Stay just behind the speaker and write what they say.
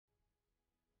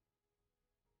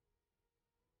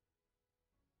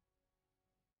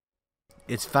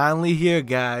It's finally here,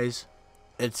 guys.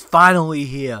 It's finally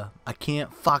here. I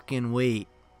can't fucking wait.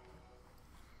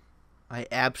 I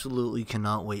absolutely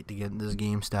cannot wait to get this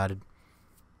game started.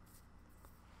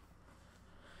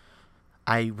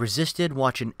 I resisted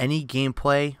watching any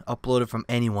gameplay uploaded from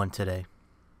anyone today.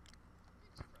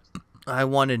 I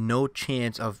wanted no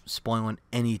chance of spoiling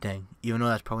anything, even though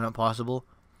that's probably not possible.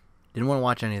 Didn't want to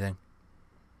watch anything.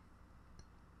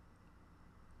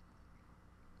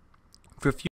 For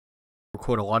a few,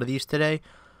 record a lot of these today.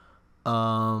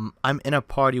 I'm in a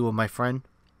party with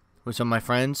some of my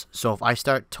friends. So if I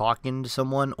start talking to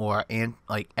someone or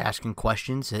asking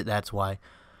questions, that's why.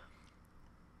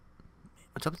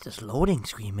 What's up with this loading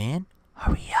screen, man?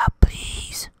 Hurry up,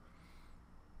 please.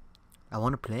 I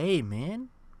want to play, man.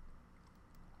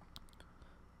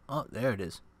 Oh, there it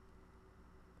is.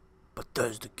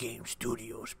 Bethesda Game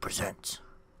Studios presents.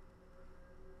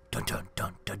 Dun dun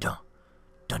dun dun dun.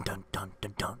 Dun dun dun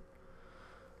dun dun.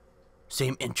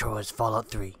 Same intro as Fallout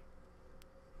 3.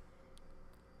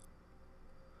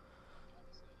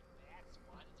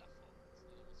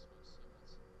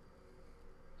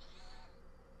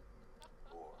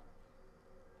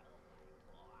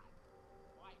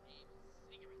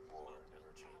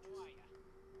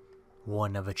 War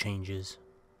never changes.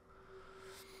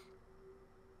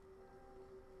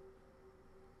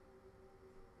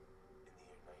 In the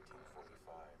year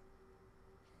 1945,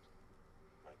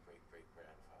 my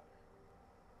great-great-grandfather,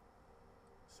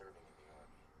 serving in the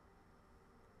army,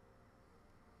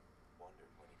 wondered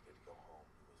when he'd get to go home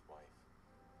to his wife.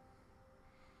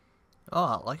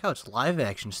 Oh, I like how it's live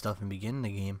action stuff in the beginning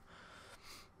of the game.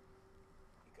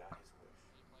 He got his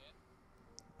wish.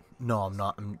 No, I'm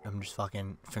not. I'm just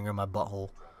fucking fingering my butthole.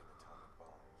 Dropping atomic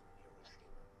bombs in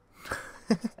Hiroshima.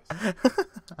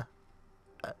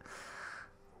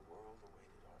 The world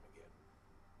awaited Armageddon.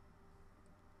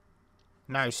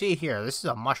 Now you see here, this is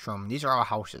a mushroom. These are our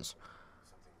houses.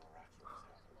 Something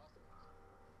miraculous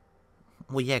happened.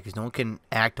 Well, yeah, because no one can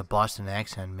act a Boston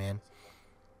accent, man.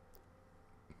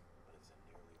 But it's a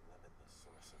nearly limitless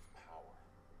source of power.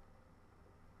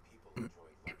 People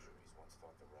enjoyed luxuries once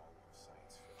thought the realm of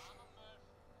science fiction.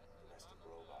 Domestic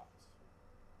robots,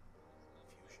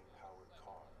 fusion-powered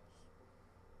cars,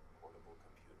 portable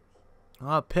computers.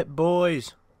 Oh, Pit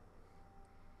Boys.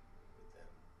 But then,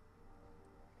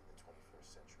 in the 21st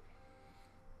century,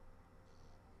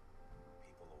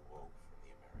 people awoke from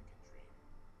the American dream.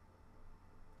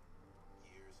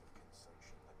 Years of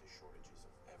consumption led to shortages of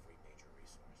every major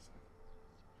resource.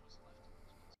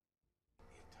 The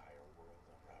entire world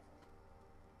unraveled.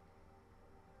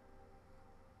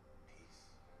 Peace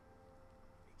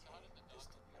became a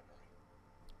distant memory.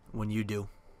 When you do.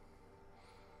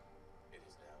 It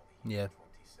is now the Yeah. year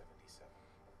 2077.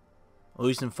 At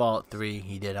least in Fallout 3,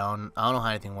 he did. I don't know how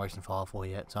anything works in Fallout 4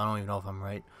 yet, so I don't even know if I'm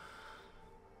right. And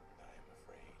I am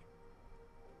afraid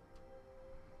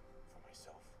for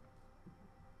myself,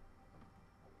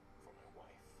 for my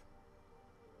wife,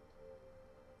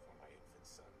 for my infant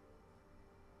son.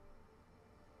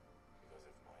 Because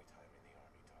if my time in the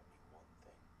army taught me one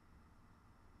thing,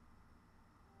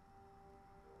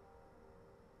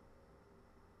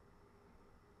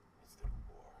 it's that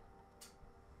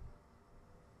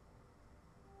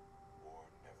war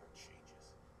never changes.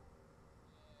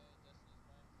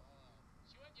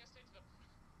 She went yesterday to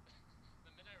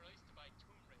the midnight release to buy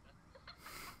Tomb Raider.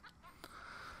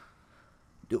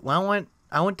 Dude, when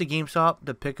I went to GameStop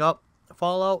to pick up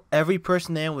Fallout, every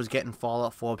person there was getting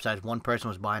Fallout 4 besides one person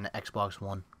was buying the Xbox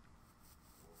One.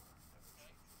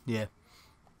 Yeah.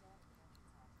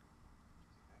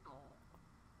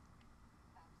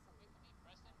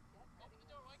 Preston, open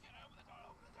the door. Why can't I open the door?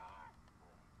 Open the door.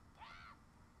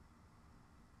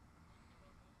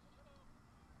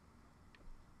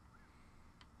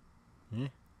 Yeah.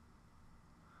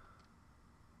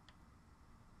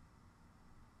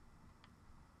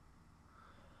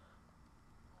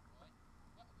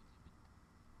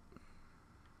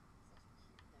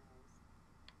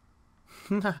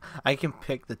 I can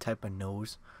pick the type of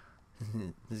nose.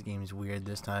 This game is weird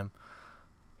this time.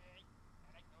 Okay,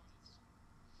 I like noses.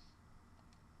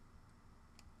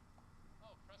 Oh,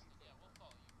 Preston, yeah, we'll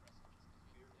follow you, Preston, just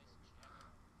 'cause you're nice and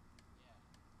chatty. Yeah.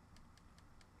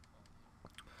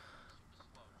 Super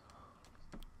slow, too.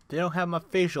 They don't have my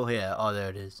facial hair. Oh, there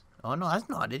it is. Oh, no, that's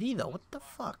not it either. What the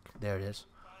fuck? There it is. Super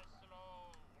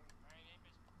slow. My name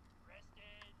is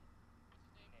Preston.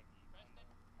 What's his name?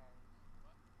 Preston? What?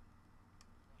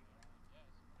 Yes.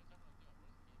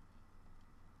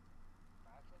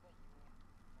 What is everyone doing?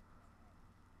 What is the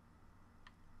game doing?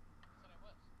 I said I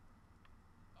was.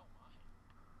 Oh my.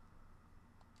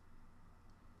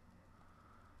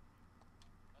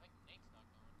 I think Nate's not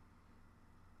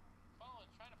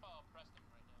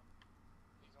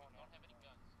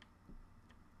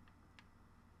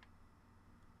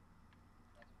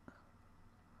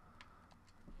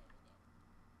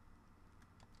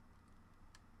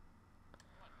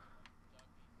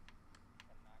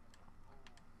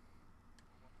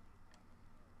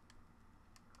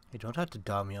You don't have to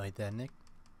dog me like that, Nick.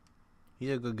 He's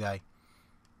a good guy.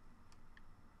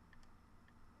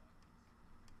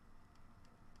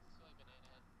 Silly banana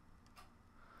head.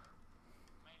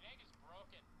 My leg is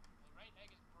broken. My right leg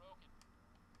is broken.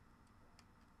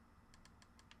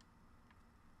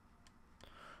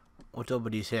 What's up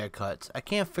with these haircuts? I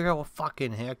can't figure out what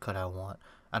fucking haircut I want.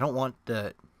 I don't want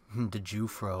the Jew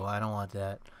fro. I don't want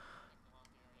that.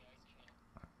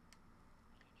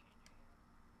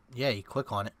 Yeah, you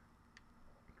click on it.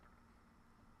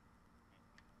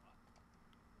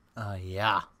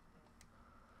 Yeah.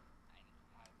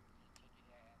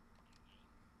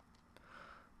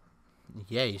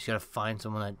 Yeah, you just gotta find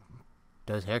someone that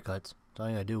does haircuts. That's all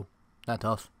you gotta do. Not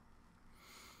tough.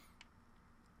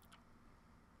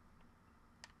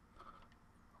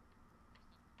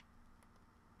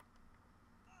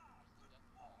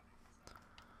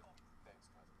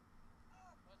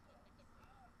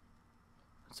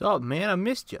 What's up, man? I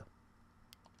missed you.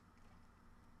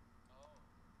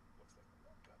 Looks like the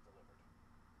milk got delivered.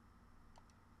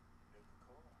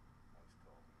 Nuka-Cola. Nice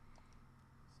call.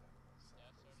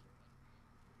 717.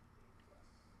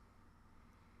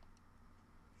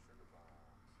 Sugar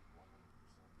bombs. 100%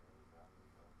 daily value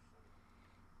of sugar.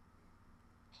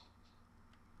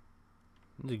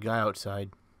 There's a guy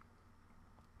outside.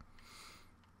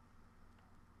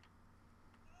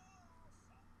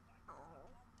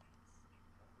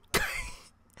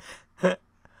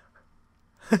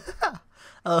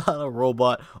 A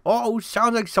robot. Oh,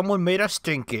 sounds like someone made us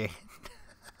stinky.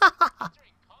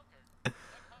 Considering Concord. Is that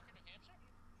Concord, New Hampshire?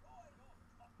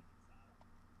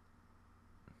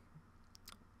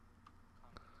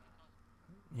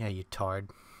 Yeah, you tard.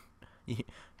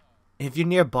 If you're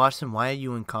near Boston, why are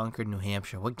you in Concord, New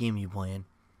Hampshire? What game are you playing?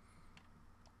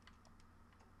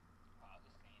 Oh, I was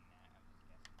just saying that. I was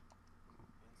guessing.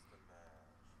 Instant Mash.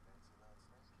 Fancy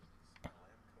nuts, Snickers.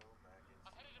 Lamco mac and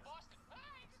I'm headed to Boston.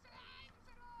 Hey, just said, hey, just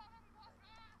said, oh, I'm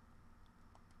headed to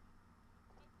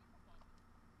Boston.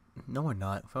 No, we're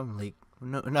not. From Lake.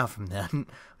 No, not from there.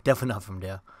 Definitely not from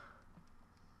there.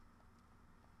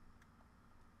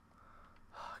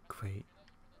 Great.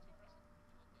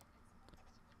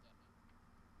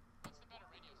 What's the better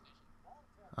radio station?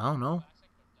 I don't know.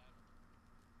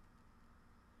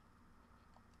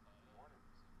 Classic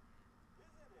or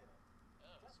Diamond?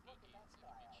 Oh, spooky. It's gonna be chills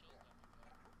down my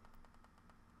back.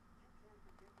 You can't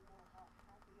begin to know how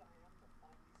happy I am to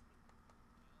finally speak.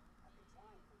 I've been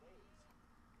trying for days.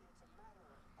 It's a matter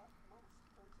of utmost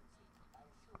urgency, I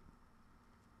assure you.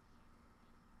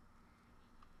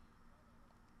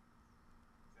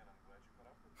 then I'm glad you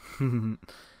caught up with me.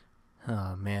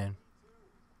 Oh, man.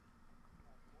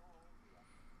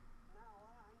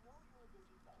 Now, I know you're a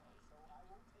busy fellow, so I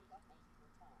won't take up most of your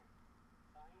time.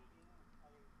 I'm here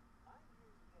today to tell you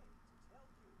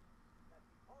that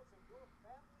because of your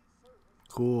family service,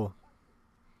 Cool.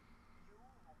 you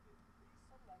have been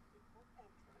pre-selected for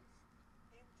entrance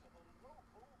into the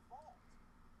local vault.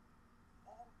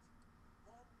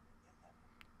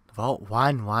 Vault 111. Vault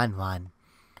 111.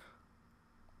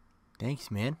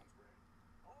 Thanks, man.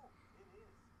 Oh, it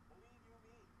is. Believe you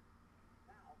me.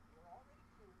 Now, you're already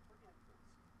cleared for entrance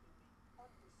in the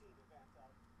unforeseen event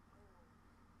of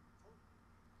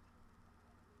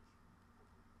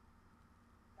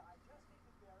I just need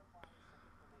to verify some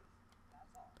information.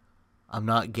 That's all. I'm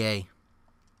not gay.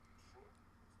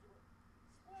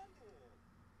 Splendid.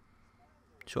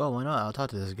 Sure, why not? I'll talk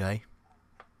to this guy.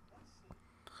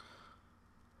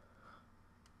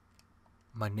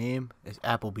 My name is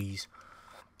Applebee's.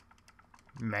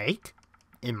 Mate?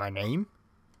 In my name?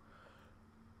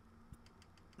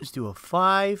 Let's do a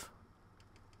 5,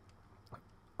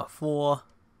 a 4,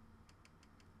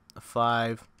 a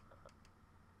 5,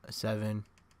 a 7.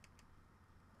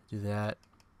 Do that.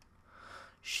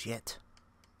 Shit.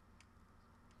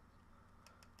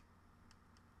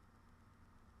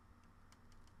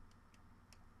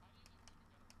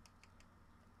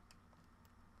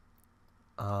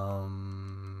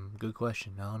 Good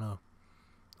question. I don't know.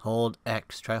 Hold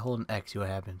X. Try holding X. See what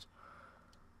happens.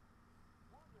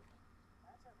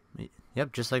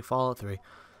 Yep, just like Fallout 3.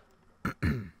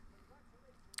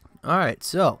 Alright,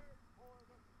 so.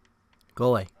 Go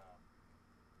away.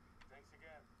 Thanks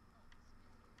again.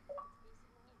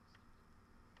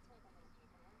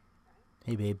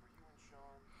 Hey, babe. You and Sean,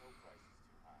 no price is too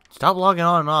high. Stop logging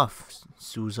on and off,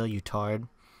 Sousa, you tard. I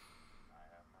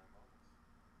have my moments.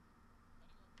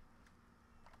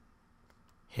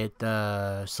 Hit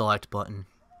the select button.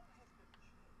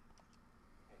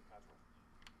 Hey, Cosmo.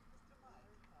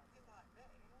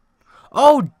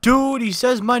 Oh, dude, he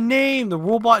says my name. The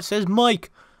robot says Mike.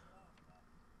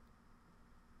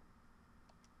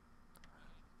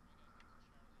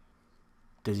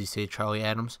 Does he say Charlie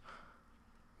Adams?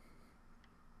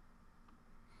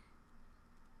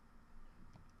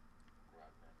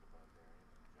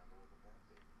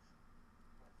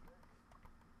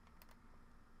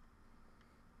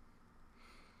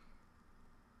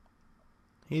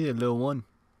 He's a little one.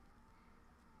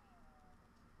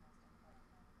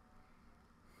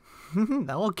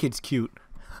 That little kid's cute.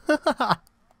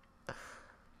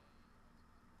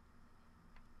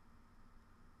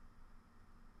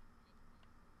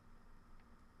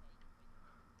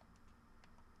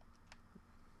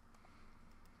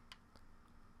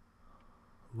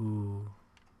 Ooh,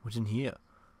 what's in here?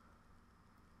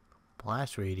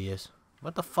 Blast radius.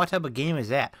 What the fuck type of game is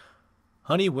that?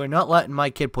 Honey, we're not letting my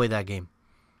kid play that game.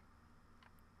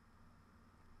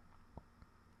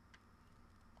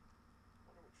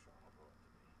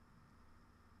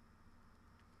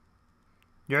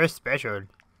 You're special.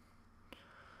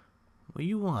 What do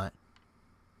you want?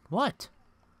 What?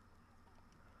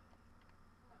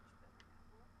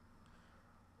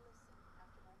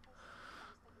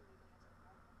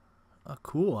 Oh,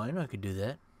 cool. I know I could do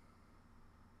that.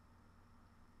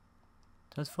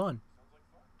 Sounds fun.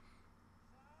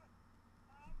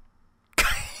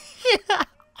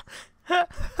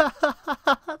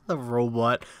 The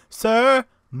robot. Sir?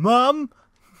 Mom?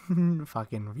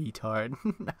 Fucking retard.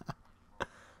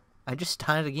 I just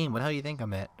started a game. What the hell do you think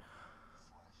I'm at?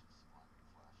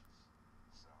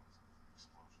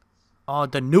 Oh,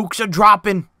 the nukes are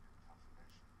dropping!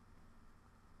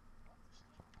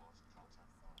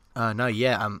 Not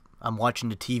yet. I'm watching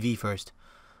the TV first.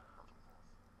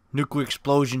 Nuclear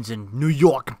explosions in New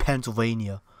York and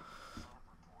Pennsylvania.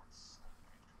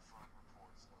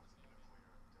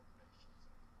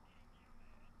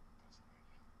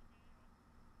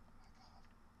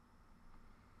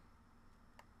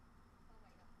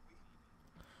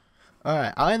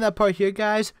 Alright, I'll end that part here,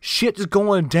 guys. Shit is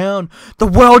going down. The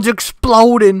world's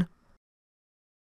exploding.